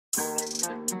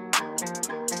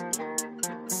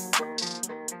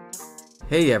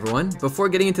Hey everyone, before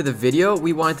getting into the video,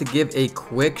 we wanted to give a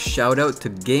quick shout out to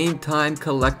GameTime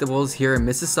Collectibles here in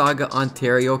Mississauga,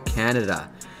 Ontario,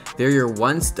 Canada. They're your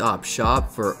one-stop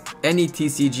shop for any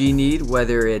TCG need,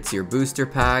 whether it's your booster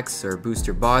packs or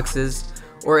booster boxes,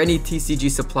 or any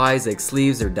TCG supplies like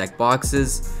sleeves or deck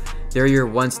boxes. They're your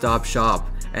one-stop shop.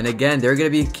 And again, they're going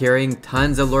to be carrying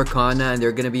tons of Lorcana and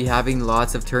they're going to be having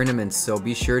lots of tournaments, so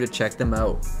be sure to check them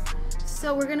out.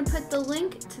 So we're going to put the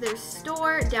link to their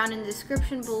store down in the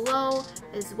description below,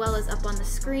 as well as up on the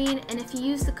screen. And if you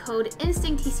use the code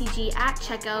INSTINCTTCG at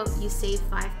checkout, you save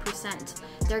 5%.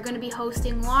 They're going to be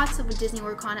hosting lots of Disney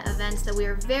Lorcana events that we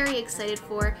are very excited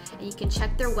for, and you can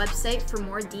check their website for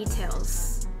more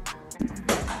details.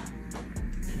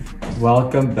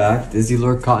 Welcome back, Disney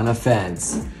Lorcana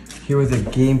fans. Here with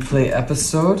a gameplay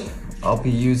episode. I'll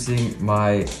be using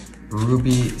my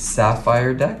Ruby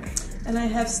Sapphire deck. And I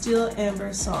have Steel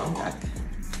Amber Song deck.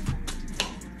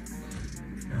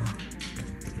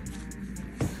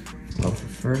 Go for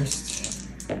first.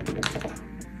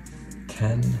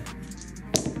 10.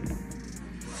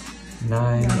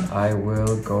 9. I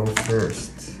will go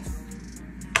first.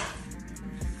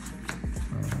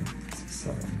 5, 6,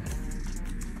 7.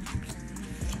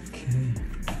 Okay.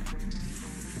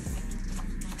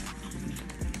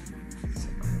 So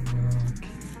I will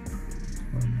keep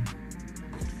 1,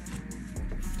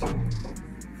 2.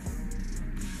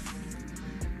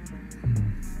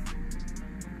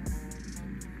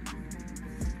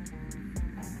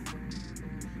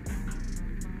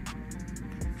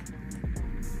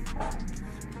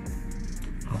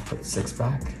 I'll put 6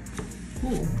 back. Ooh.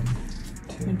 1,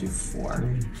 2, I'm gonna do 4.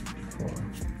 3, 4,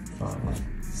 5,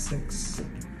 6.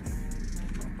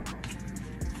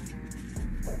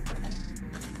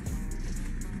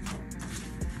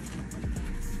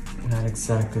 Not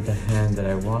exactly the hand that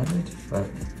I wanted, but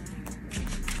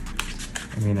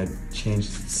I mean, I changed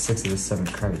 6 of the 7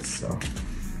 cards, so.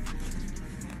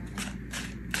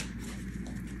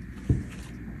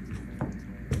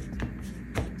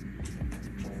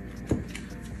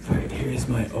 Alright, here's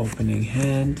my opening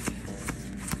hand.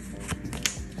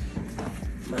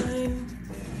 Mine.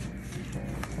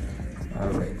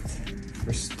 Alright,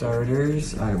 for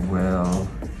starters, I will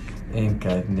ink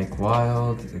at Nick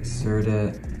Wild, exert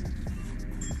it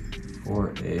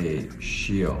for a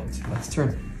shield. Let's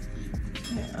turn.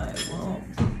 Okay, I will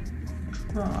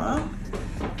draw.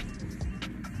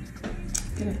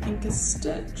 Gonna ink a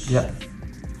stitch. Yep.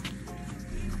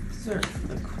 Exert for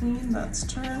the queen, that's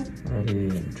turn. Ready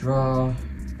and draw.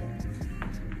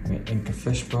 I'm gonna ink a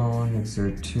fishbone,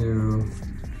 exert 2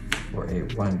 for a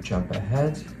 1 jump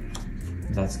ahead.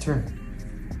 That's turn.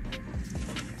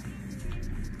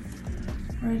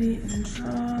 Ready and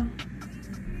draw.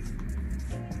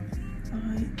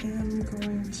 I am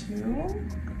going to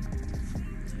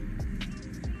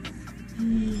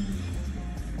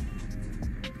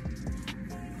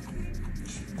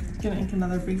gonna ink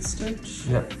another big stitch.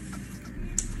 Yep.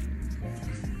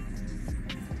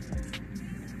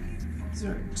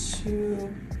 Exert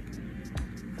 2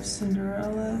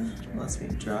 Cinderella. Lets me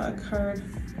draw a card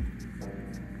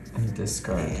And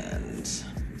discard. and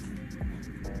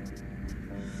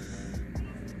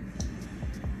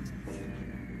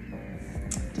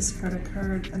discard a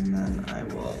card, and then I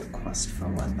will quest for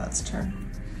 1. That's turn.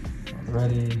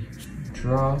 Ready,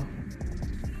 draw.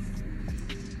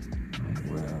 I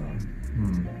will,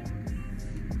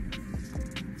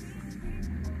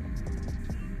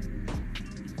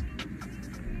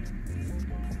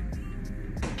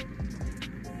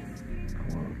 I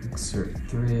will exert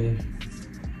 3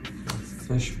 for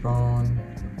fishbone.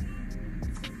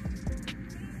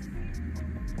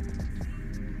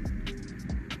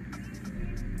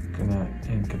 Gonna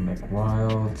ink a Nick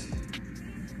Wild.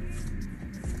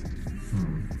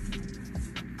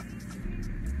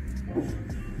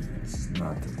 This is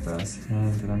not the best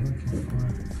hand that I'm looking for.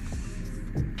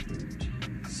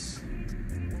 Jeez.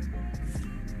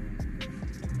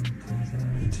 Don't play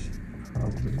that.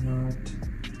 Probably not.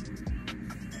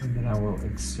 And then I will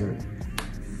exert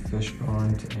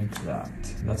fishbone to ink that.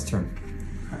 That's turn.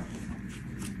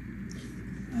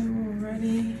 I will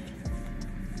ready.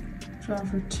 Draw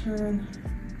for turn.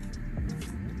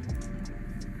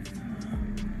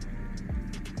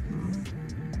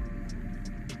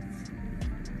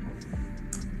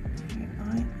 Okay,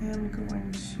 I am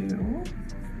going to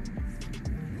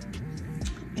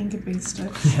ink a base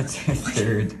stitch. That's your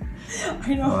third.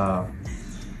 I know. Wow.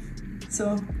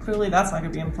 So clearly that's not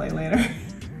gonna be in play later.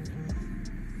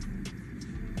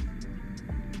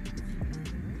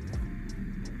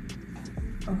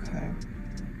 Okay.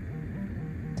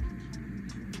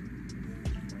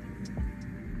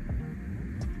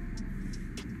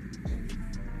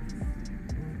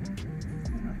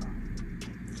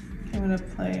 gonna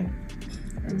play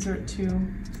exert 2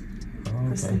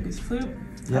 for Sleepy's flute.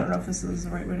 I don't know if this is the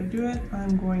right way to do it.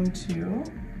 I'm going to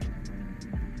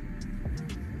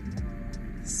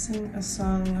sing a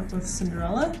song with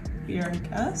Cinderella, be our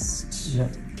guest.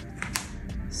 Yep.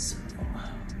 So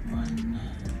 1,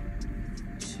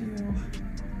 2,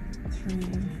 3,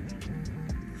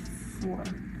 4.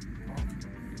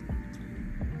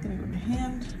 Gonna go to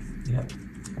hand. Yep.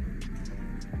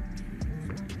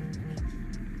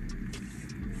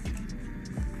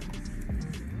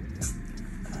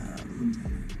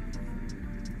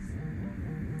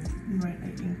 Right, I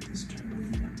ink this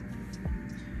turn.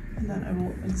 And then I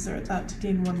will exert that to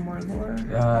gain 1 more lore.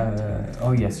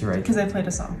 Oh yes, you're right. Because I played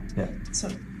a song. Yeah. So,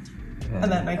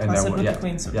 and then I quested with the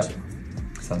queen, so 2.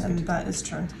 Sounds and good. that is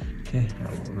turn. Okay,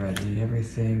 I will ready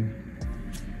everything.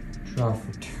 Draw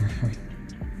for turn.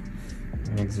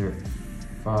 And exert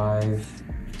 5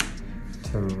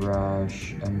 to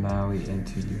rush a Maui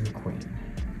into your queen.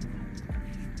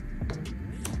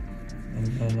 And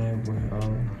then I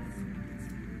will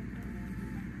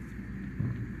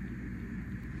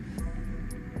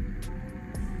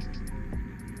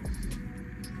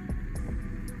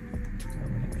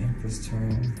this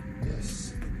turn,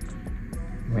 yes.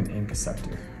 I'm going to ink a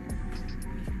scepter.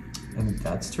 And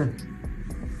that's turn.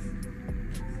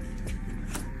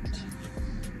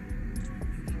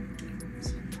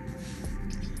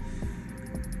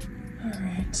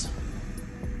 Alright.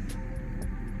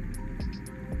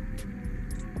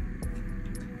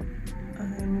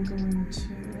 I'm going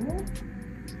to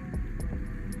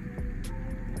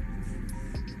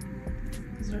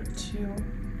exert 2.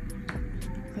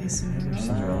 Play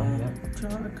Cinderella. Yep. Draw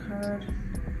a card.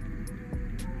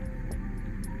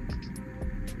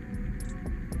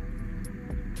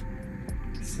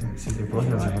 See, they're both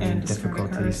of us are having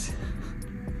difficulties.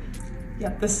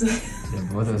 Yep, this is. Yeah,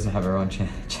 both of us have our own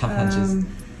challenges. I'm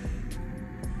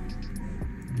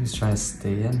just trying to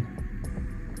stay in,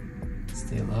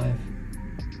 stay alive.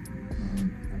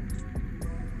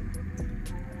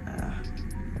 I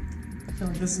feel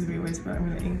like this is gonna be a waste, but I'm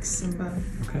gonna ink Simba.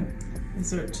 Okay.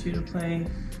 Exert 2 to play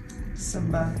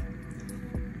Simba.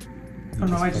 Oh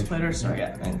no, I just played her, so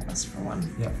yeah, and quest for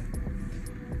 1. Yep.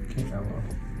 Okay, I will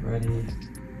ready.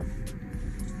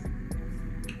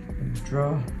 And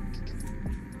draw.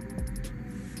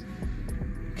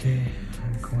 Okay,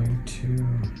 I'm going to.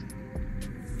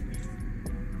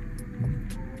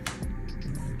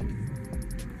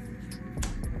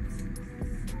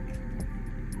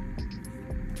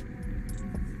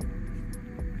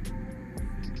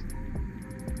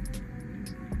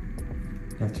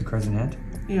 You have 2 cards in hand?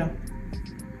 Yeah.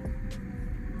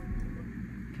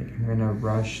 Okay, I'm gonna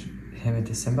rush him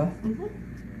into Simba. Mm-hmm.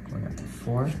 Going up to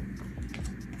 4.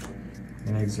 I'm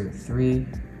gonna exert 3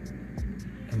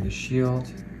 and the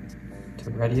shield to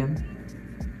ready him.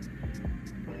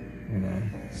 I'm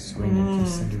gonna swing into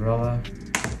Cinderella,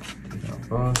 take out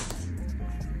both.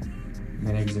 I'm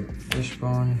gonna exert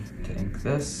Fishbone to ink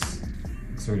this,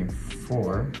 exerting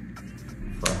 4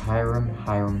 for Hiram.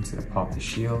 Hiram's gonna pop the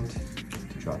shield to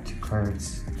draw 2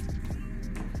 cards.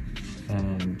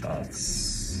 And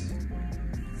that's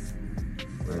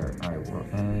where I will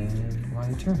end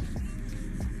my turn.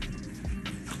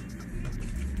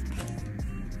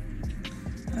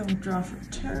 I will draw for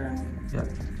turn. Yep.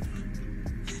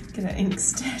 Gonna ink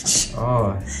stitch.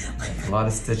 Oh, a lot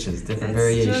of stitches, different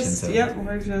variations of it. Yep,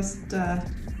 we're just, I'm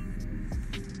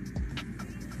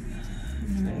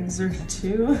gonna exert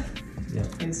 2.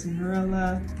 Yep. Play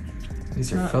Cinderella.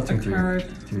 These are filtering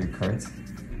through your cards.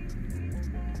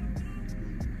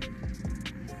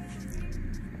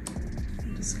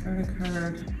 Discard a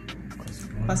card.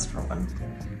 Quest for 1.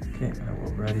 Okay, I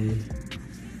will ready.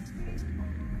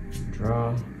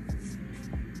 Draw.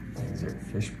 Exert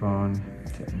Fishbone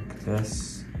to ink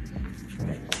this. I'm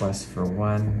gonna quest for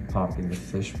 1, popping the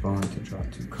Fishbone to draw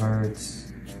 2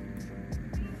 cards.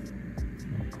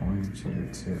 I'm going to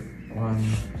exert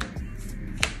 1.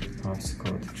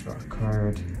 Popsicle to draw a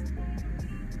card.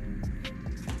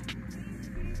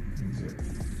 Exert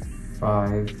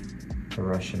 5 to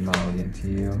rush a Maui into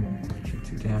you. Do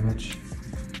 2 damage.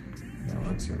 Now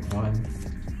I'll exert 1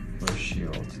 for a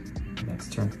shield.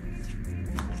 Next turn.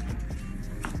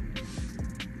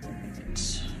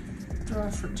 Draw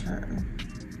for turn.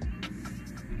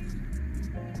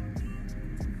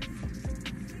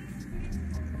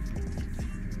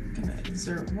 Gonna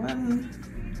exert 1.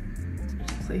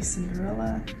 Play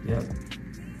Cinderella. Yep.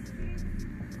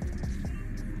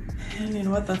 And you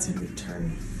know what? That's a good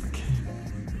turn. Okay.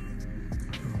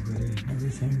 Already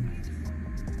everything.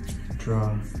 Draw.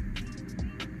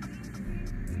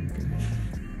 I'm gonna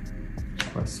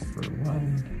Quest for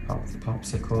 1. Pop the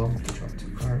popsicle to draw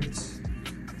 2 cards.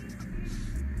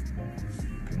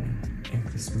 Gonna ink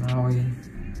this Maui.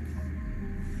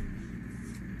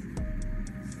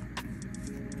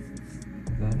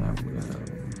 Then I will.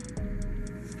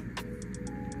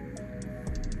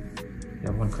 You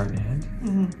have 1 card in hand?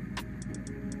 Mm-hmm.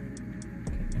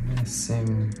 Okay, I'm gonna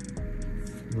sing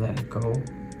Let It Go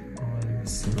on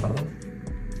Cinderella.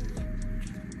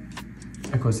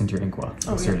 It goes into your inkwell.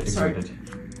 Oh, Exerted.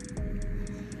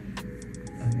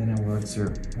 And then I will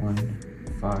exert 1,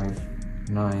 5,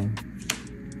 9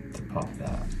 to pop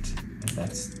that. And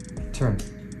that's turn.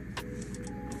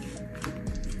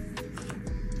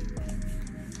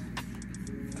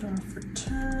 Draw for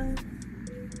turn.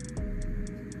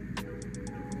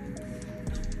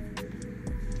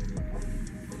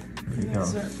 There we go.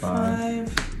 Exert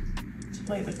 5 to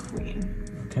play the queen.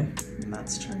 Okay. And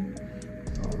that's turn.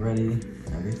 All ready.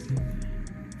 Everything.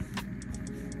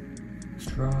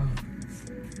 Draw.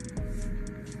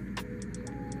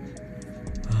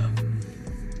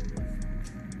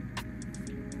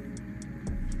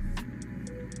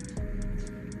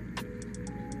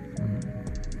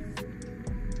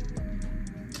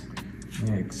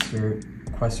 Exert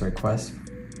quest request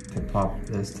to pop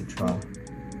this to draw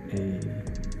 2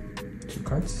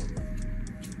 cards.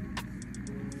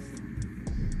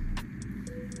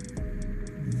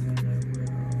 And then I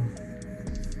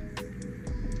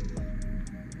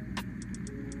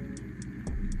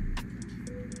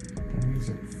will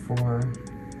exert 4,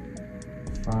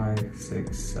 5,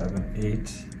 6, 7, 8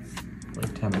 for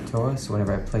Tamatoa. So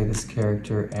whenever I play this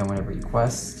character and whenever he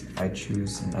quests, I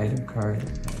choose an item card,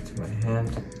 add it to my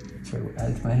hand. Sorry,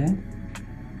 add it to my hand?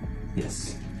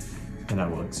 Yes. Then I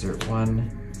will exert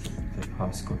 1, the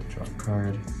popsicle to draw a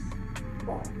card.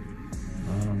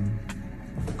 I'm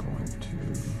going to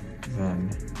then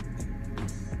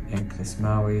ink this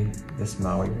Maui. This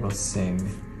Maui will sing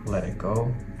Let It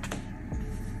Go.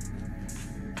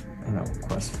 And I will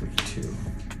quest for 2.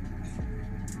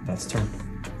 That's turn.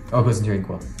 Oh, it goes into your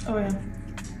inkwell. Oh yeah.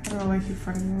 I don't know why I keep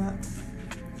forgetting that.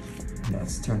 And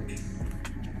that's turn.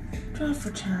 Draw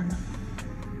for turn.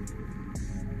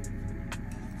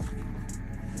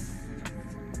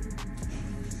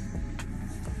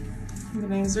 I'm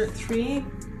gonna exert 3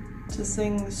 to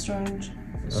sing the Storm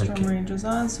Rages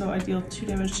on, so I deal 2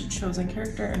 damage to chosen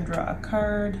character and draw a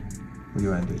card. What do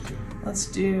you want to do? Let's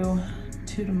do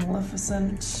 2 to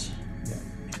Maleficent. Yeah.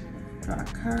 Draw a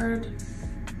card.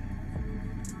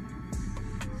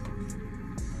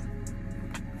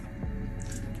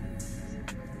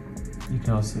 You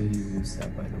can also use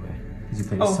that, by the way, because you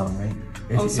played a song, right?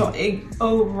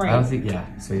 Right. I don't think, yeah.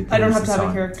 So you I don't have to a have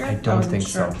song. a character? I don't think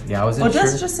sure. so. Yeah, I wasn't sure. Well,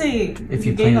 it does just say if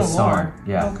you gain played a the song. lore.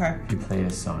 Yeah. Okay. If you played a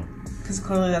song. Because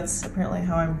clearly that's apparently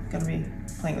how I'm going to be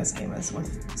playing this game, is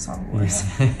with song lores.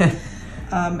 Yes.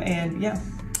 And yeah,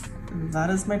 that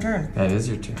is my turn. That is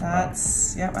your turn.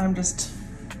 That's, yep, I'm just...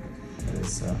 That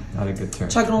is not a good turn.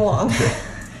 Chugging along.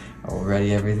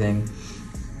 Already everything.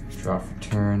 Draw for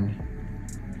turn.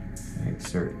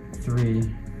 Exert 3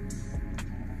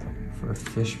 for a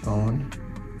fishbone.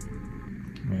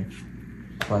 Make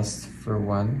quest for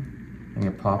 1. I'm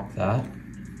gonna pop that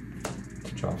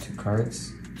to draw 2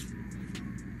 cards.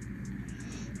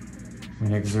 I'm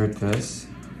gonna exert this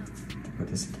to put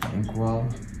this in the inkwell.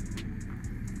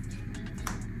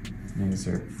 I'm gonna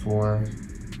exert 4,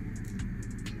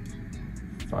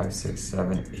 5, 6,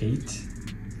 7, 8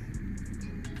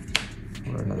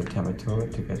 for another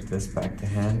Tamatoa to get this back to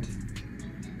hand.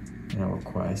 And I will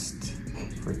quest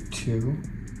for 2.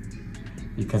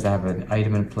 Because I have an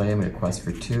item in play, I'm going to quest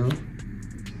for 2.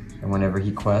 And whenever he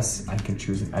quests, I can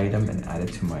choose an item and add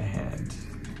it to my hand.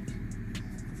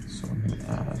 So I'm going to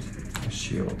add a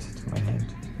shield to my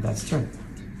hand. That's turn.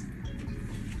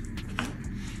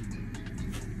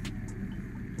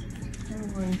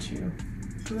 I'm going to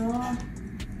draw.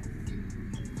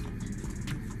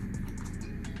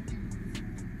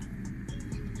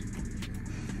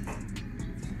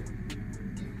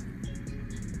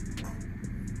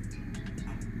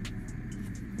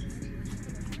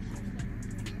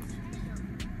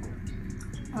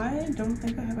 I don't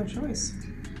think I have a choice.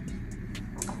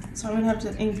 So I'm gonna have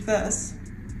to ink this.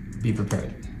 Be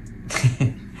prepared.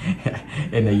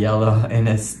 In a yellow, in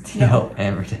a steel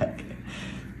hammer deck.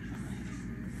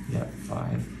 Yeah,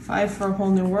 5. 5 for a whole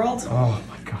new world. Oh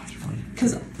my gosh.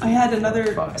 Because I had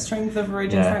another Strength of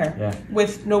Raging Fire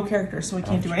with no character, so I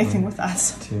can't do anything with that.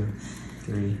 2,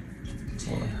 3,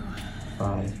 4,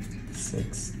 5,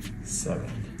 6,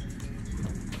 7.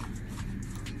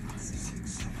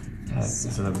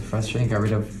 So that was frustrating. Got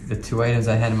rid of the 2 items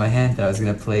I had in my hand that I was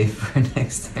gonna play for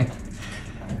next time.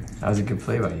 That was a good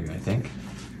play by you, I think.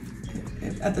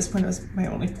 At this point, it was my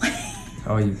only play.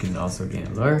 Oh, you can also gain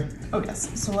a lure. Oh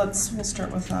yes, so we'll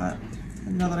start with that.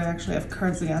 And now that I actually have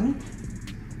cards again.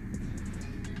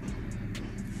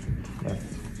 You have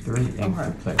 3 ink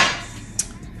to play.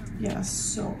 Yeah,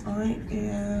 so I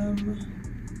am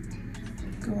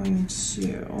going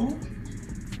to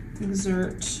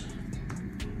exert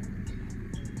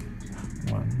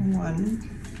 1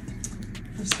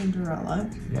 for Cinderella.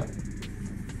 Yep.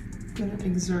 Gonna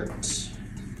exert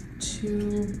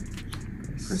 2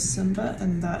 for Simba,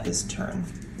 and that is turn.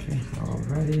 Okay, all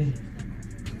ready.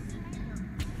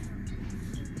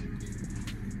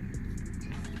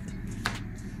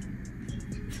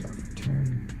 Draw for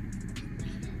turn.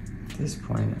 At this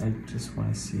point, I just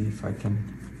want to see if I can.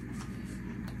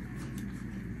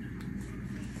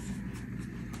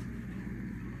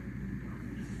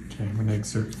 Okay, I'm gonna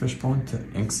exert Fishbone to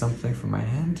ink something from my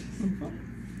hand. I'm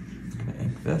gonna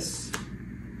ink this.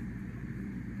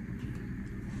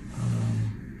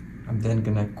 I'm then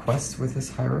gonna quest with this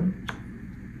Hiram,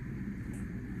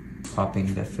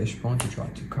 popping the Fishbone to draw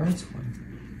 2 cards. 1,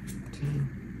 2.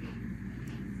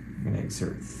 I'm gonna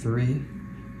exert 3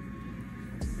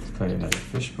 to play another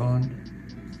Fishbone.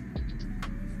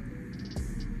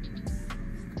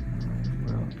 I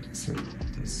will exert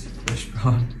this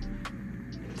Fishbone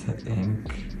to ink.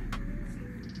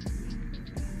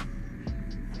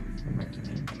 What am I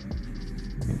gonna ink?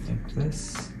 I'm gonna ink this.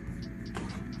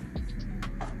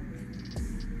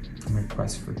 I'm gonna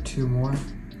quest for 2 more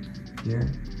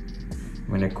here. I'm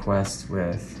gonna quest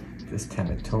with this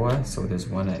Tamatoa, so there's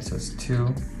 1, so it's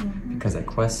 2. Because I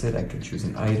quested, I can choose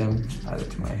an item, add it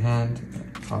to my hand,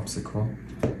 Popsicle.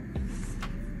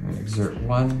 I'm gonna exert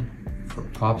 1 for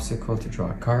Popsicle to draw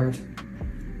a card.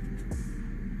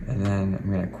 And then I'm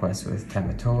gonna quest with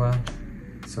Tamatoa.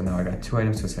 So now I got 2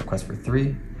 items, so it's a quest for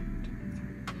 3.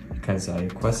 Because I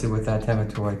quested with that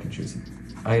Tamatoa, I can choose an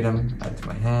item, add it to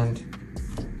my hand.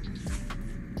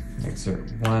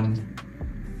 Exert 1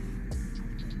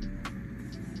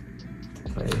 to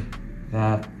play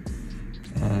that,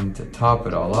 and to top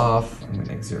it all off, I'm going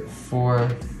to exert 4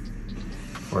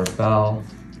 for a bell,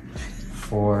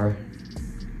 4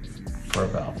 for a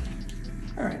bell.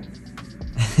 All right.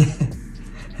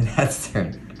 And that's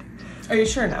turn. Are you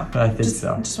sure now? I think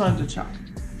so. Just wanted to check.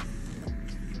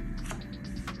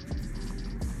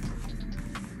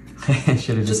 I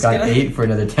should have just got 8 for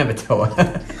another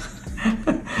Tamatoa.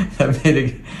 That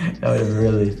would have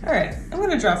really. All right, I'm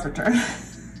gonna draw for turn.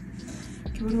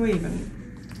 Okay, what do I even?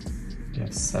 You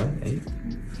have 7, 8? 4,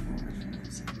 5,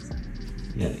 6,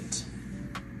 7, Yeah. 8.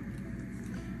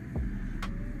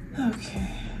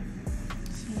 Okay,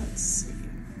 so let's see.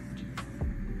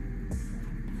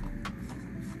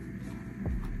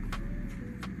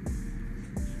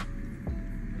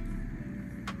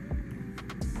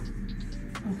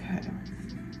 Okay,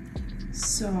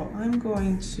 so I'm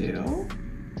going to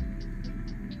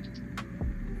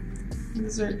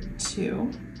exert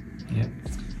 2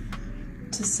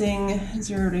 to sing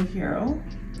 0 to hero.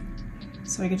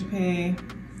 So I get to pay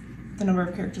the number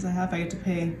of characters I have. I get to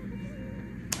pay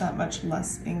that much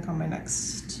less ink on my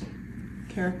next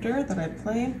character that I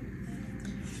play.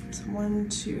 So 1,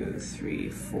 2, 3,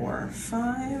 4,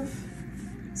 5,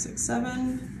 6,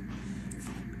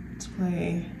 7 to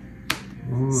play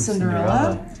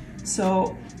Cinderella.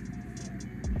 So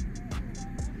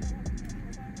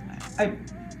I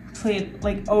played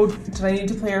like, oh, did I need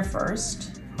to play her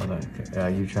first? Hold on,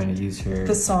 you're trying to use her.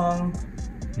 The song.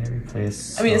 Maybe play a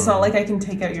song. I mean, it's not like I can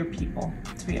take out your people,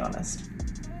 to be honest.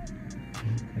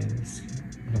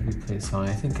 Maybe play a song.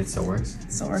 I think it still works.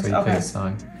 Still works. So you play a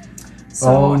song. So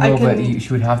oh no, but she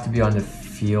would have to be on the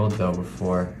field though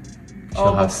before.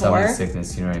 She'll have summoning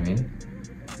sickness. You know what I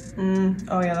mean?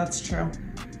 Oh yeah, that's true.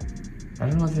 I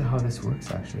don't know how this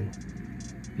works actually,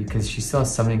 because she still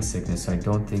has summoning sickness. So I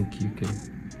don't think you can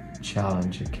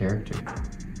challenge a character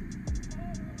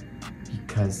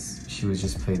because she was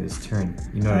just played this turn.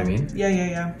 You know what I mean?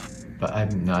 Yeah. But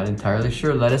I'm not entirely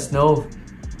sure. Let us know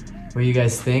what you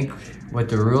guys think, what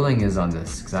the ruling is on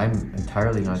this, because I'm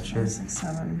entirely not sure. 5, 6,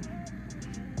 7.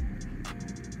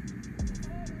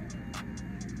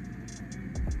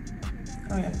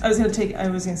 Oh yeah, I was gonna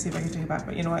see if I could take it back,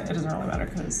 but you know what? It doesn't really matter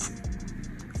because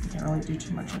I can't really do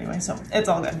too much anyway, so it's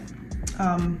all good.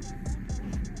 I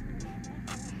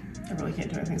really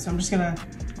can't do anything, so I'm just gonna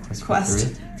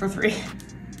quest for 3.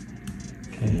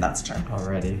 Okay. And that's turn.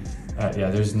 Already.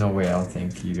 Yeah, there's no way. I don't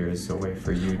think either is a way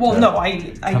for you. Well, to no,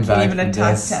 I can't even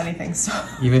attack to anything, so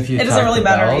even if you it doesn't really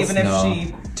matter. Bells, even if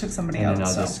she took somebody and out. then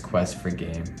I'll just quest for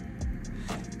game.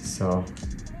 So,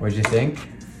 what'd you think?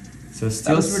 So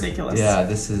that was ridiculous. Yeah,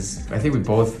 this is, I think we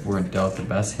both weren't dealt the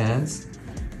best hands.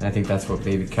 And I think that's what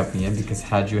maybe kept me in, because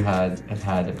had you had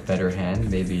a better hand,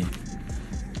 maybe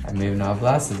I may have not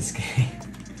blasted this game.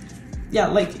 Yeah,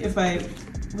 like if I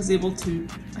was able to,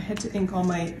 I had to ink all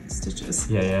my stitches.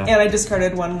 Yeah, yeah. And I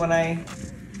discarded one when I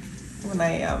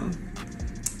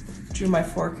drew my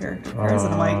 4 character cards,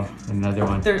 and I'm like, another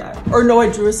one. Or no,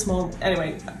 I drew a small.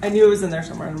 Anyway, I knew it was in there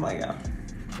somewhere, and I'm like, yeah.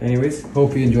 Anyways,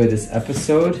 hope you enjoyed this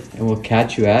episode, and we'll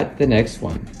catch you at the next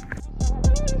one.